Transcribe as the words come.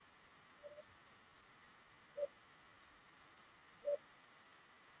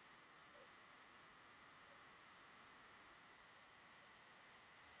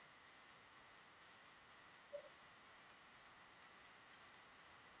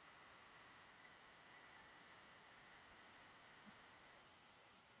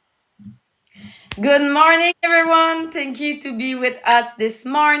Good morning, everyone. Thank you to be with us this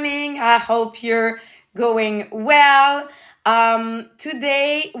morning. I hope you're going well.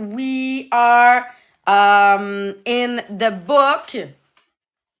 Today we are in the book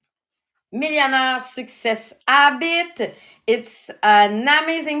Millionaire Success Habit. It's an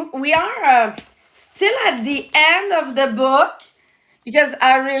amazing book. We are still at the end of the book because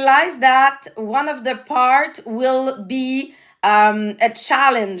I realized that one of the part will be a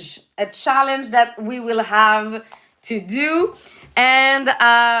challenge that we will have to do. And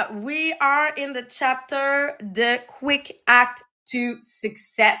we are in the chapter, The Quick Act to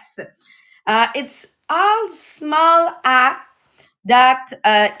Success. It's all small acts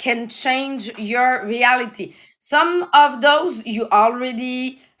that can change your reality. Some of those you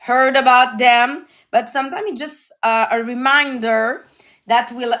already heard about them, but sometimes it's just a reminder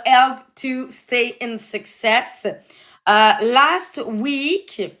that will help to stay in success. Last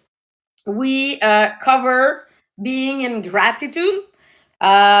week, we cover being in gratitude,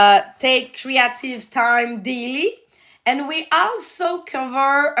 take creative time daily, and we also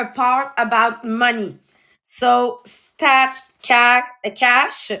cover a part about money. So stash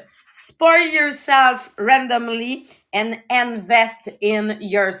cash, spoil yourself randomly, and invest in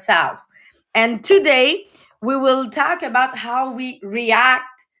yourself. And today we will talk about how we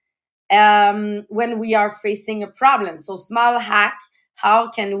react when we are facing a problem. So, small hack, how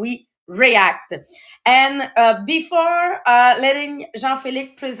can we react? And before letting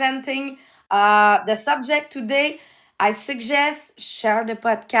Jean-Philippe presenting the subject today, I suggest share the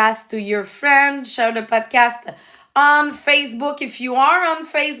podcast to your friends, share the podcast on Facebook if you are on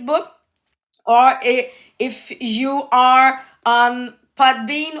Facebook, or if you are on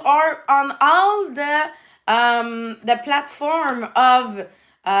Podbean or on all the platform of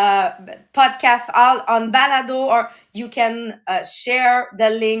uh, podcasts, all on Balado, or you can share the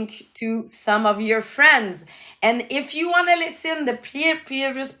link to some of your friends. And if you want to listen the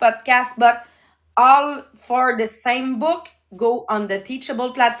previous podcast, but all for the same book, go on the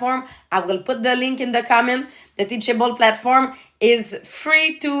Teachable platform. I will put the link in the comment. The Teachable platform is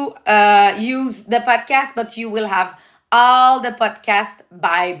free to use the podcast, but you will have all the podcast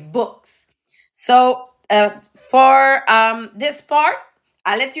by books. So for this part,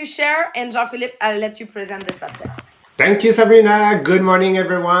 I'll let you share, and Jean-Philippe, I'll let you present the subject. Thank you, Sabrina. Good morning,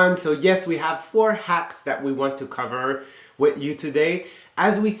 everyone. So, yes, we have 4 hacks that we want to cover with you today.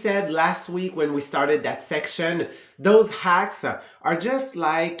 As we said last week when we started that section, those hacks are just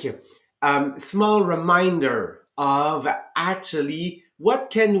like small reminder of actually what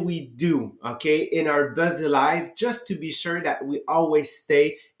can we do, okay, in our busy life just to be sure that we always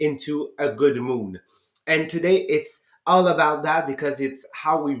stay into a good mood. And today it's all about that because it's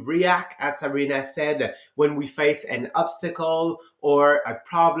how we react, as Sabrina said, when we face an obstacle or a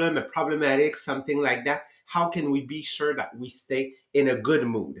problem, a problematic, something like that. How can we be sure that we stay in a good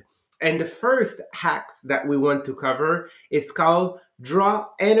mood? And the first hacks that we want to cover is called draw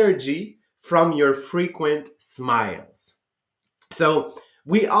energy from your frequent smiles. So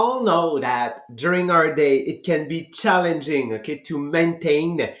we all know that during our day, it can be challenging, okay, to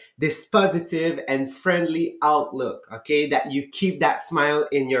maintain this positive and friendly outlook, okay, that you keep that smile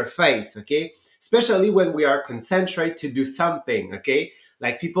in your face, okay, especially when we are concentrated to do something, okay.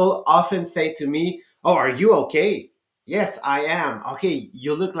 Like people often say to me, "Oh, are you okay?" Yes, I am. Okay,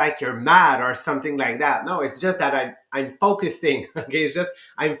 you look like you're mad or something like that. No, it's just that I'm focusing. Okay, it's just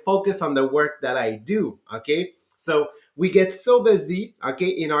I'm focused on the work that I do. Okay, so we get so busy, okay,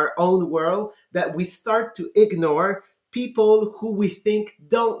 in our own world that we start to ignore people who we think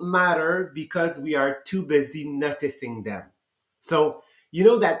don't matter because we are too busy noticing them. So, you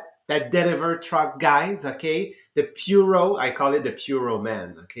know that deliver truck guys, okay? The Puro, I call it the Puro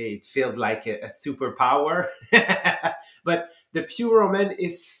man, okay? It feels like a superpower. But the Puro man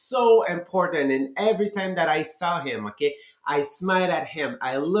is so important. And every time that I saw him, okay, I smile at him,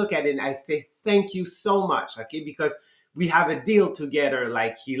 I look at him, I say, thank you so much, okay? Because we have a deal together.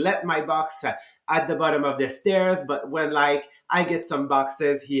 Like he let my box at the bottom of the stairs, but when like I get some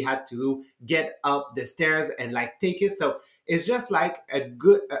boxes, he had to get up the stairs and like take it. So it's just like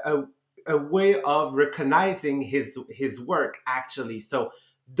a way of recognizing his work actually. So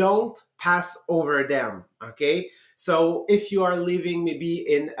don't pass over them, okay? So if you are living maybe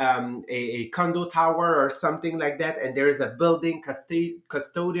in a condo tower or something like that, and there is a building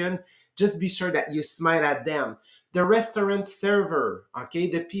custodian, just be sure that you smile at them. The restaurant server, okay,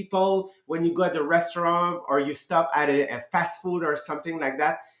 the people when you go to the restaurant or you stop at a fast food or something like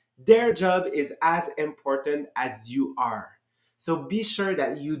that, their job is as important as you are. So be sure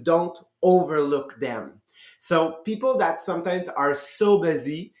that you don't overlook them. So people that sometimes are so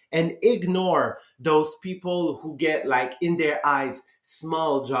busy and ignore those people who get like in their eyes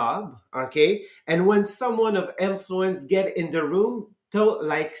small job, okay? And when someone of influence get in the room, to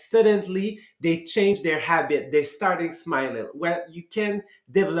like suddenly they change their habit. They're starting smiling. Well, you can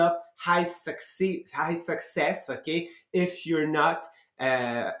develop high success, okay, if you're not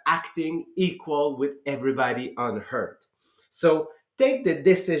acting equal with everybody on earth. So take the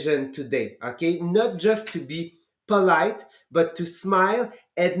decision today, okay, not just to be polite, but to smile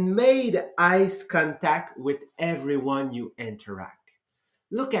and made eyes contact with everyone you interact.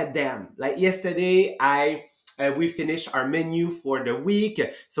 Look at them. Like yesterday, I we finished our menu for the week,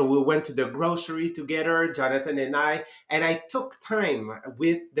 so we went to the grocery together, Jonathan and I took time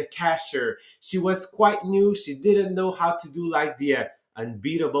with the cashier. She was quite new. She didn't know how to do like the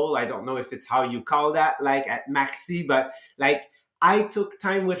unbeatable. I don't know if it's how you call that, like at Maxi, but like I took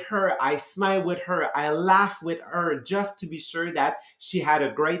time with her. I smiled with her. I laughed with her just to be sure that she had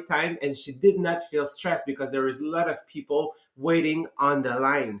a great time and she did not feel stressed because there is a lot of people waiting on the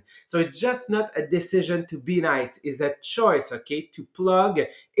line. So it's just not a decision to be nice, it's a choice, okay, to plug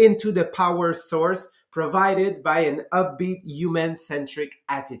into the power source provided by an upbeat human centric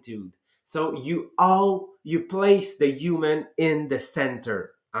attitude. So you place the human in the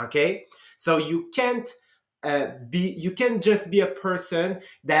center, okay? So you can't just be a person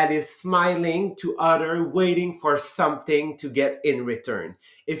that is smiling to other waiting for something to get in return.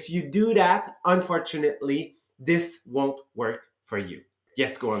 If you do that, unfortunately, this won't work for you.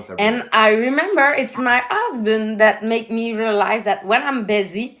 Yes, go on, And Sabrina. I remember it's my husband that make me realize that when I'm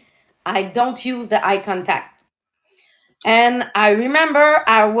busy, I don't use the eye contact. And I remember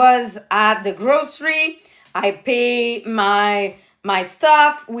I was at the grocery. I pay my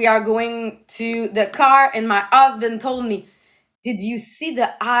stuff. We are going to the car, and my husband told me, "Did you see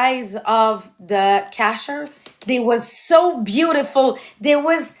the eyes of the cashier? They was so beautiful. There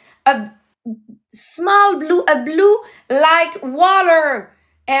was a small blue, a blue like water."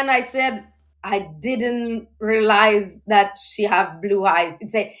 And I said, "I didn't realize that she have blue eyes."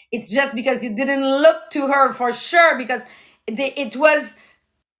 It's just because you didn't look to her for sure, because it was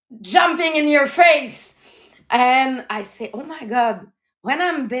jumping in your face. And I say, "Oh my God, when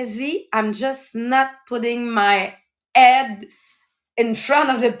I'm busy, I'm just not putting my head in front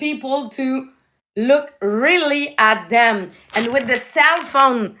of the people to look really at them." And with the cell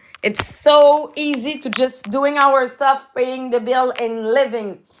phone, it's so easy to just doing our stuff, paying the bill and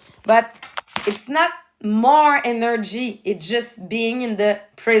living. But it's not more energy, it's just being in the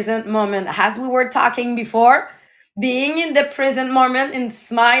present moment. As we were talking before, being in the present moment and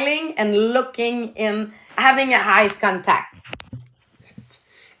smiling and looking in, having a eyes contact.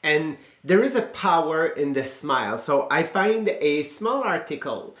 And there is a power in the smile. So I find a small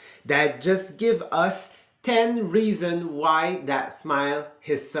article that just give us 10 reasons why that smile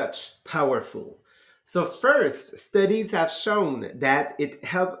is such powerful. So first, studies have shown that it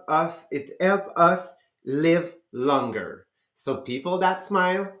help us live longer. So people that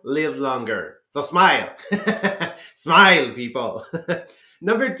smile live longer. So smile. Smile, people.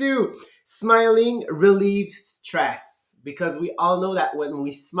 Number two, smiling relieves stress because we all know that when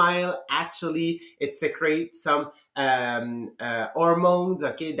we smile, actually, it secretes some hormones,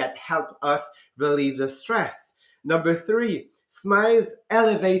 okay, that help us relieve the stress. Number three, smiles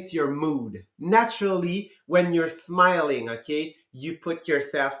elevates your mood. Naturally, when you're smiling, okay, you put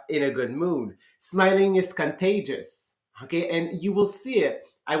yourself in a good mood. Smiling is contagious. Okay, and you will see it.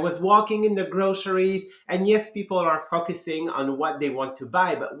 I was walking in the groceries, and yes, people are focusing on what they want to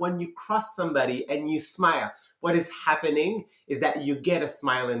buy, but when you cross somebody and you smile, what is happening is that you get a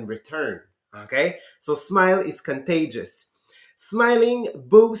smile in return. Okay, so smile is contagious. Smiling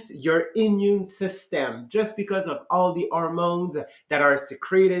boosts your immune system just because of all the hormones that are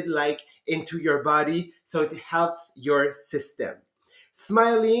secreted like into your body, so it helps your system.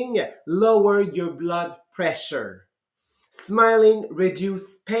 Smiling lower your blood pressure. Smiling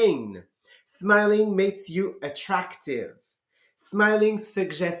reduces pain. Smiling makes you attractive. Smiling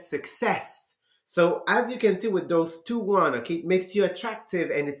suggests success. So as you can see with those two one, okay, it makes you attractive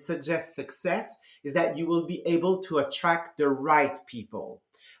and it suggests success is that you will be able to attract the right people.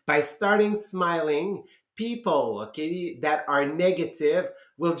 By starting smiling, people, okay, that are negative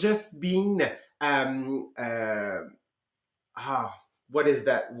will just be um, uh, ah, what is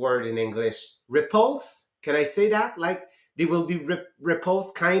that word in English? Repulse? Can I say that? Like they will be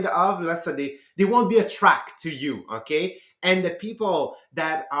repulsed, kind of. Let's say they won't be attracted to you, okay? And the people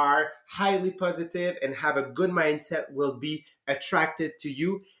that are highly positive and have a good mindset will be attracted to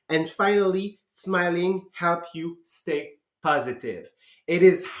you. And finally, smiling help you stay positive. It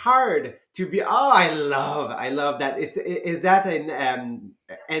is hard to be. Oh, I love that. Is that an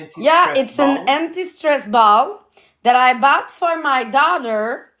Yeah, anti-stress it's an ball? anti-stress ball that I bought for my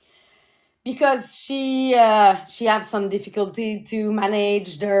daughter because she have some difficulty to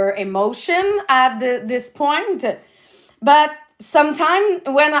manage their emotion at this point. But sometime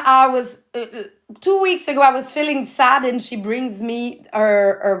when I was 2 weeks ago, I was feeling sad, and she brings me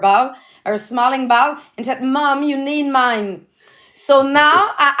her ball, her smiling ball, and said, "Mom, you need mine." So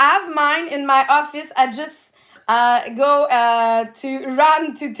now I have mine in my office. I just go to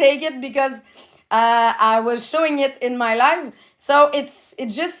run to take it because I was showing it in my live. So it's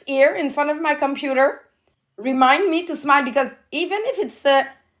just here in front of my computer. Remind me to smile, because even if it's a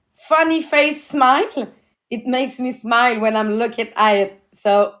funny face smile, it makes me smile when I'm looking at it.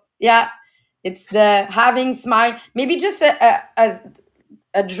 So yeah, it's the having smile. Maybe just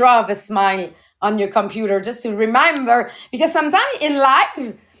a draw of a smile on your computer just to remember, because sometimes in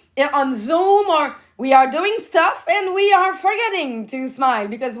live, on Zoom, or we are doing stuff and we are forgetting to smile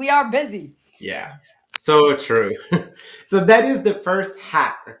because we are busy. Yeah, so true. So that is the first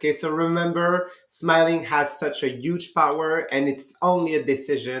hack. Okay, so remember, smiling has such a huge power, and it's only a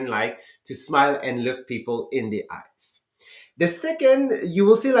decision, like to smile and look people in the eyes. The second, you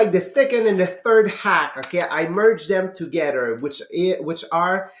will see, like the second and the third hack. Okay, I merge them together, which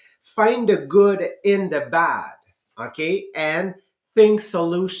are find the good in the bad. Okay, and think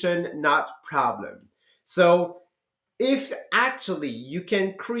solution, not problem. So if actually you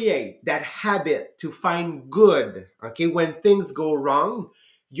can create that habit to find good, okay, when things go wrong,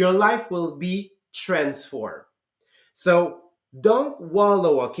 your life will be transformed. So don't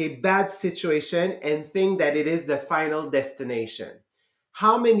wallow, okay, bad situation and think that it is the final destination.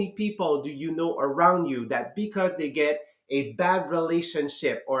 How many people do you know around you that because they get a bad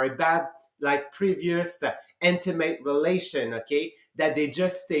relationship or a bad, like previous intimate relation, okay, that they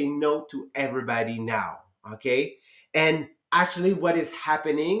just say no to everybody now, okay? And actually what is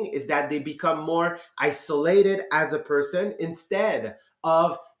happening is that they become more isolated as a person instead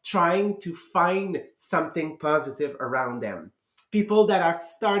of trying to find something positive around them. People that have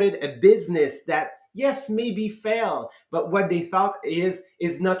started a business that yes maybe fail, but what they thought is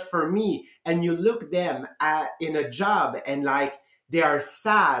not for me, and you look them at in a job and like they are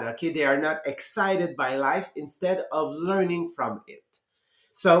sad, okay, they are not excited by life instead of learning from it.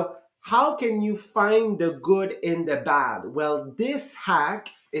 So how can you find the good in the bad? Well, this hack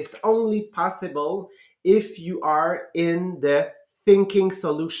is only possible if you are in the thinking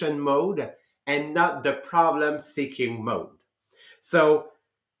solution mode and not the problem seeking mode. So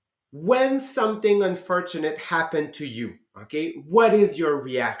when something unfortunate happened to you, okay, what is your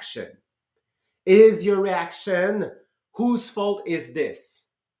reaction? Is your reaction, whose fault is this?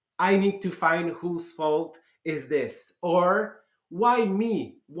 I need to find whose fault is this? Or why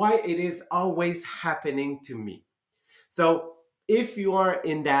me? Why it is always happening to me? So if you are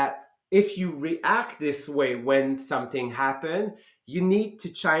in that, if you react this way when something happened, you need to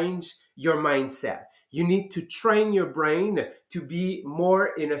change your mindset. You need to train your brain to be more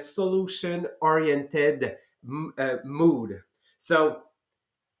in a solution oriented mood. So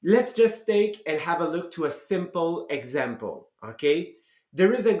let's just take and have a look to a simple example, okay?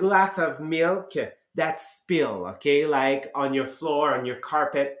 There is a glass of milk that spill, okay, like on your floor, on your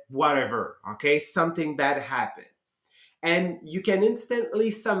carpet, whatever, okay? Something bad happened. And you can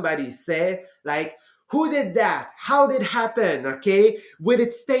instantly somebody say like, who did that? How did it happen? Okay, would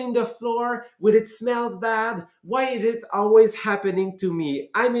it stain the floor? Would it smells bad? Why it is always happening to me?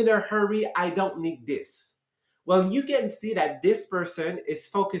 I'm in a hurry, I don't need this. Well, you can see that this person is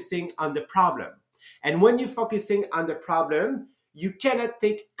focusing on the problem, and when you're focusing on the problem, you cannot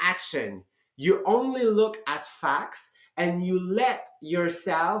take action. You only look at facts and you let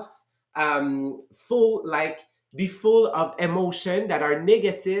yourself full like be full of emotion that are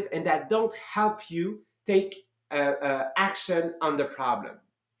negative and that don't help you take action on the problem.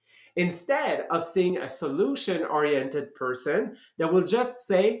 Instead of seeing a solution oriented person that will just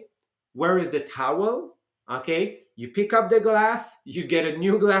say, where is the towel? Okay, you pick up the glass, you get a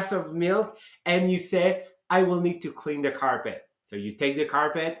new glass of milk, and you say, I will need to clean the carpet. So you take the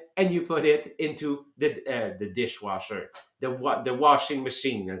carpet and you put it into the dishwasher, the washing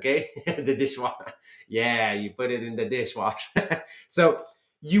machine. Okay, the dishwasher. Yeah, you put it in the dishwasher. So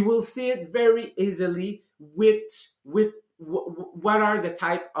you will see it very easily with what are the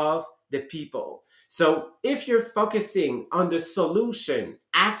type of the people. So if you're focusing on the solution,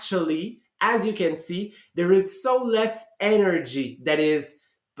 actually, as you can see, there is so less energy that is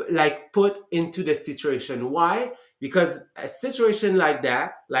like put into the situation. Why? Because a situation like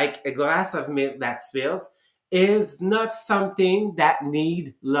that, like a glass of milk that spills, is not something that need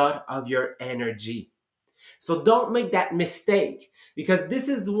a lot of your energy. So don't make that mistake, because this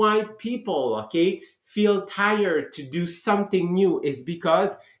is why people, okay, feel tired to do something new, is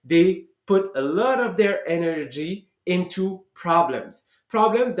because they put a lot of their energy into problems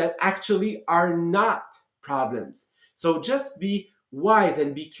that actually are not problems. So just be wise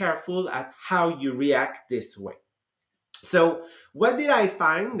and be careful at how you react this way. So, what did I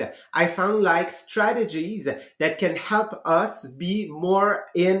find? I found like strategies that can help us be more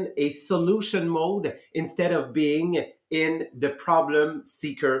in a solution mode instead of being in the problem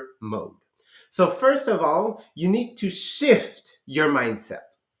seeker mode. So, first of all, you need to shift your mindset.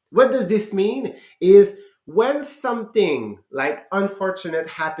 What does this mean? Is when something like unfortunate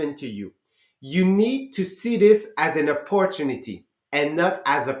happened to you, you need to see this as an opportunity and not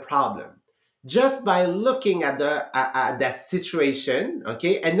as a problem. Just by looking at that situation,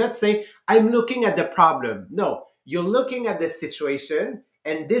 okay, and not say I'm looking at the problem. No, you're looking at the situation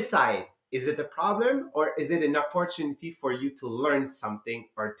and decide, is it a problem or is it an opportunity for you to learn something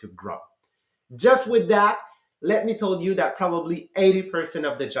or to grow? Just with that, let me tell you that probably 80%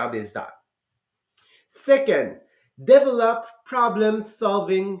 of the job is done. Second, develop problem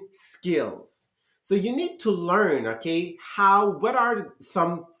solving skills. So you need to learn, okay, what are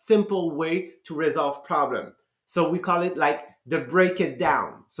some simple way to resolve problem. So we call it like the break it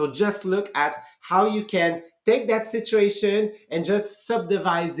down. So just look at how you can take that situation and just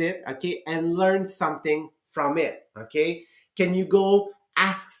subdivide it, okay, and learn something from it, okay? Can you go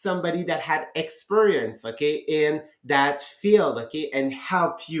ask somebody that had experience, okay, in that field, okay, and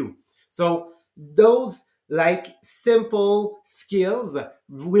help you? So those like simple skills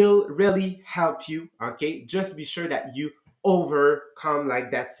will really help you, okay? Just be sure that you overcome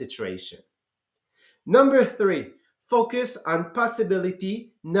like that situation. Number three, focus on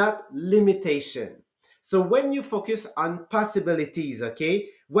possibility, not limitation. So when you focus on possibilities, okay,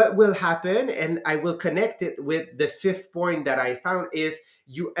 what will happen, and I will connect it with the fifth point that I found, is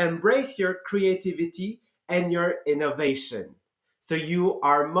you embrace your creativity and your innovation. So you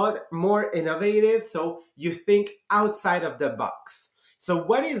are more innovative, so you think outside of the box. So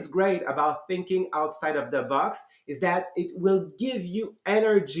what is great about thinking outside of the box is that it will give you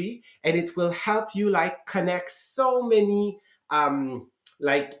energy and it will help you like connect so many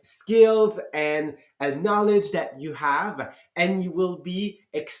like skills and knowledge that you have, and you will be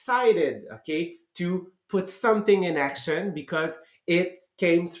excited, okay, to put something in action because it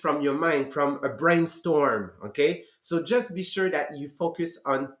came from your mind, from a brainstorm, okay? So just be sure that you focus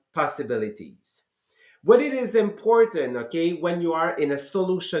on possibilities. What it is important, okay, when you are in a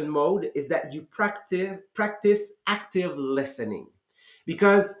solution mode is that you practice active listening,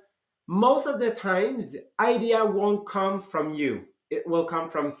 because most of the times idea won't come from you. It will come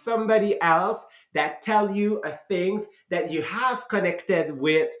from somebody else that tell you things that you have connected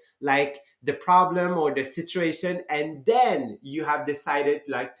with, like the problem or the situation, and then you have decided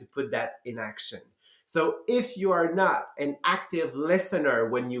like to put that in action. So if you are not an active listener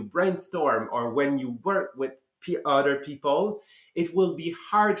when you brainstorm or when you work with other people, it will be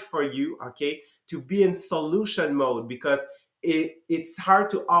hard for you, okay, to be in solution mode, because it's hard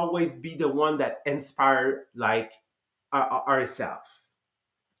to always be the one that inspire like ourselves.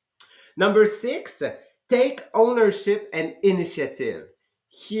 Number six, take ownership and initiative.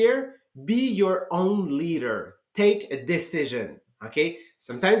 Here, be your own leader. Take a decision. Okay,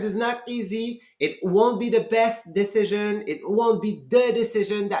 sometimes it's not easy. It won't be the best decision. It won't be the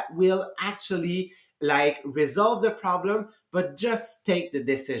decision that will actually like resolve the problem, but just take the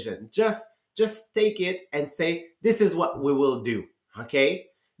decision. Just take it and say, this is what we will do. Okay,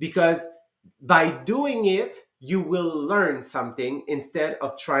 because by doing it, you will learn something instead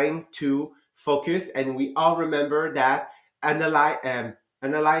of trying to focus. And we all remember that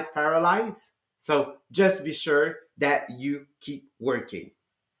analyze, paralyze. So just be sure that you keep working.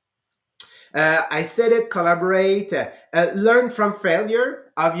 I said it, collaborate, learn from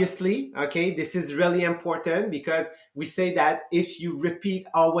failure, obviously. Okay, this is really important because we say that if you repeat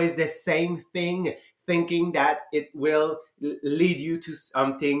always the same thing, thinking that it will lead you to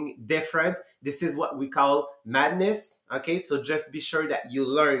something different, this is what we call madness. Okay, so just be sure that you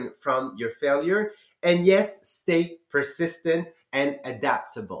learn from your failure. And yes, stay persistent and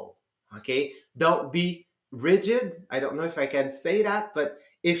adaptable. Okay, don't be rigid. I don't know if I can say that, but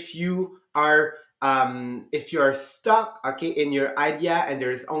if you are stuck, okay, in your idea and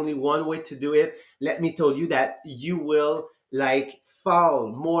there's only one way to do it, let me tell you that you will like fall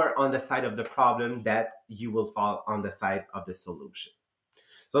more on the side of the problem that you will fall on the side of the solution.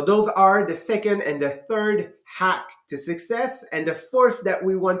 So those are the second and the third hack to success. And the fourth that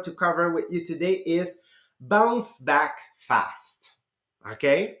we want to cover with you today is bounce back fast.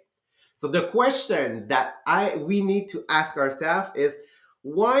 Okay? So the questions that I we need to ask ourselves is,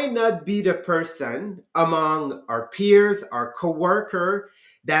 why not be the person among our peers, our coworker,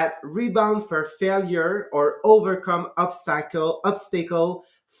 that rebound for failure or overcome obstacle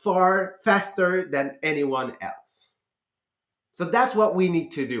far faster than anyone else? So that's what we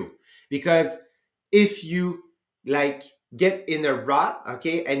need to do. Because if you like get in a rut,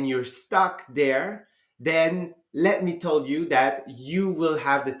 okay, and you're stuck there, then let me tell you that you will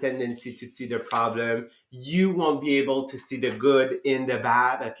have the tendency to see the problem. You won't be able to see the good in the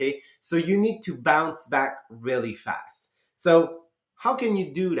bad, okay? So you need to bounce back really fast. So how can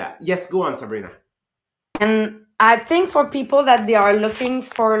you do that? Yes, go on, Sabrina. And I think for people that they are looking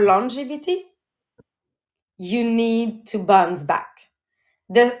for longevity, you need to bounce back.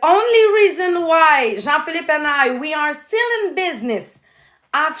 The only reason why Jean-Philippe and I, we are still in business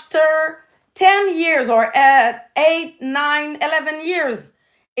after 10 years or 8, 9, 11 years,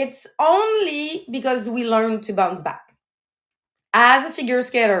 it's only because we learned to bounce back. As a figure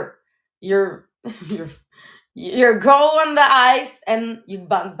skater, you're you're you go on the ice and you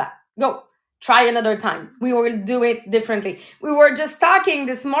bounce back. Go. Try another time. We will do it differently. We were just talking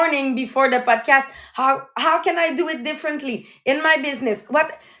this morning before the podcast. How can I do it differently in my business?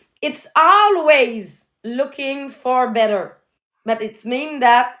 What it's always looking for better. But it's mean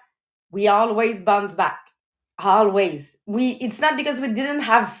that we always bounce back. Always. We it's not because we didn't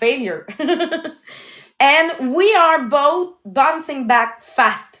have failure. And we are both bouncing back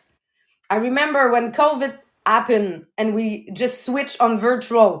fast. I remember when COVID happened and we just switched on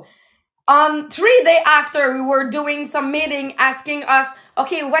virtual. On 3 days after, we were doing some meeting asking us,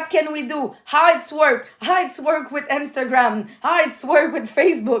 okay, what can we do? How it's work with Instagram, how it's work with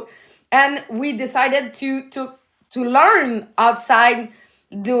Facebook. And we decided to learn outside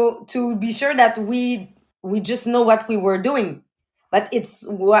to be sure that we just know what we were doing. But it's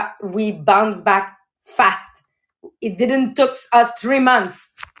what we bounce back fast. It didn't took us 3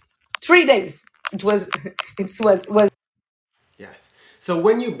 months, 3 days. It was it was Yes. So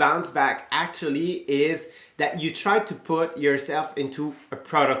when you bounce back, actually is that you try to put yourself into a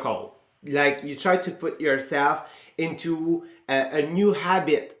protocol. Like you try to put yourself into a new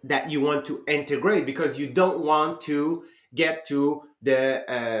habit that you want to integrate, because you don't want to get to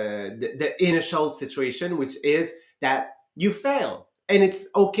the initial situation, which is that you fail. And it's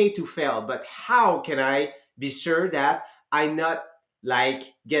okay to fail, but how can I be sure that I not like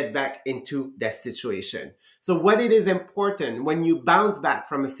get back into that situation? So what it is important when you bounce back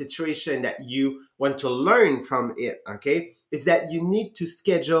from a situation that you want to learn from it, okay, is that you need to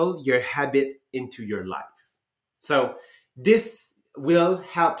schedule your habit into your life. So this will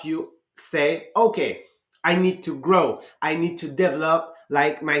help you say, okay, I need to grow. I need to develop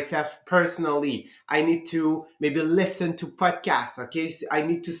like myself personally. I need to maybe listen to podcasts. Okay. So I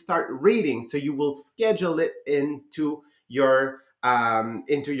need to start reading. So you will schedule it into your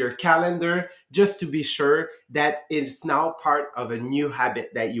calendar, just to be sure that it's now part of a new habit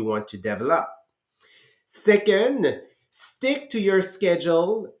that you want to develop. Second, stick to your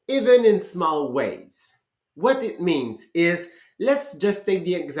schedule even in small ways. What it means is, let's just take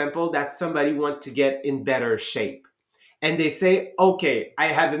the example that somebody wants to get in better shape. And they say, okay, I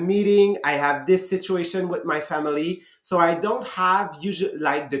have a meeting, I have this situation with my family, so I don't have usually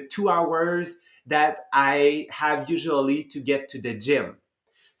like the 2 hours that I have usually to get to the gym.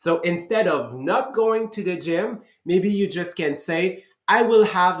 So instead of not going to the gym, maybe you just can say, I will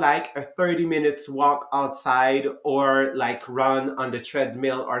have like a 30 minutes walk outside, or like run on the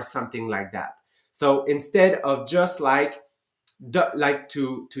treadmill or something like that. So instead of just like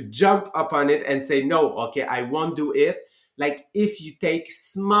to jump up on it and say, no, okay, I won't do it. Like if you take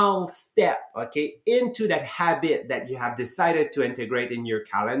small step, okay, into that habit that you have decided to integrate in your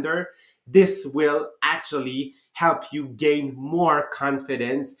calendar, this will actually help you gain more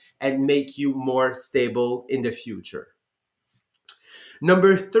confidence and make you more stable in the future.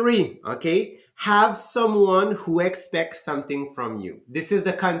 Number three, okay, have someone who expects something from you. This is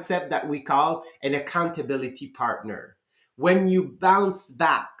the concept that we call an accountability partner. When you bounce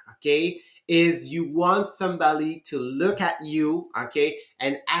back, okay, is you want somebody to look at you, okay,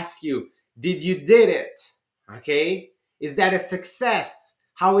 and ask you, did you did it? Okay? Is that a success?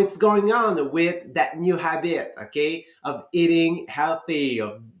 How it's going on with that new habit, okay, of eating healthy,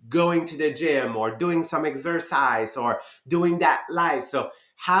 of going to the gym, or doing some exercise, or doing that live. So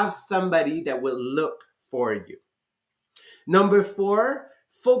have somebody that will look for you. Number four,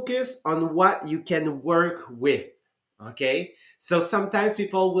 focus on what you can work with. Okay. So sometimes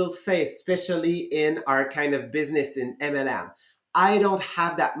people will say, especially in our kind of business in MLM, I don't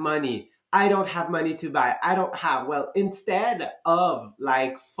have that money. I don't have money to buy. I don't have. Well, instead of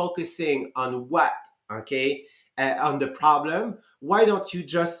like focusing on what, okay, on the problem, why don't you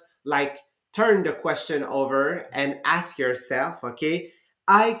just like turn the question over and ask yourself, okay,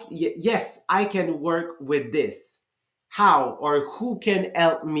 yes, I can work with this. How or who can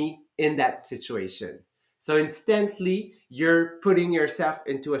help me in that situation? So instantly, you're putting yourself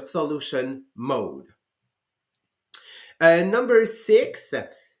into a solution mode. Number six,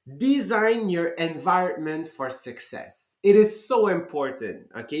 design your environment for success. It is so important,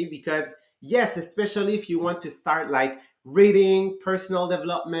 okay? Because, yes, especially if you want to start like reading personal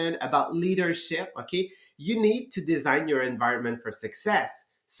development about leadership, okay, you need to design your environment for success.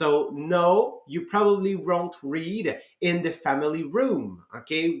 So, no, you probably won't read in the family room,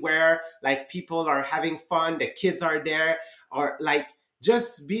 okay, where like people are having fun, the kids are there, or like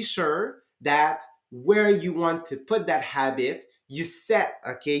just be sure that where you want to put that habit, you set,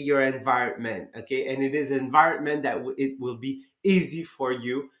 okay, your environment, okay, and it is an environment that it will be easy for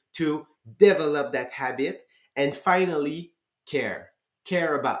you to develop that habit. And finally, care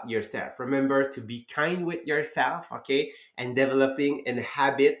about yourself. Remember to be kind with yourself, okay, and developing a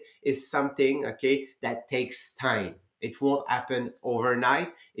habit is something, okay, that takes time. It won't happen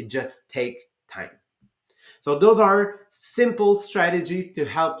overnight. It just takes time. So those are simple strategies to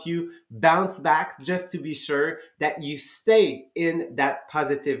help you bounce back, just to be sure that you stay in that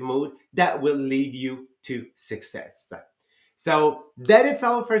positive mood that will lead you to success. So that is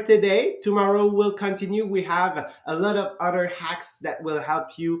all for today. Tomorrow we'll continue. We have a lot of other hacks that will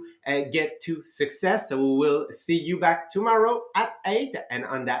help you get to success. So we will see you back tomorrow at 8. And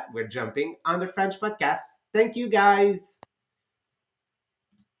on that, we're jumping on the French podcast. Thank you guys.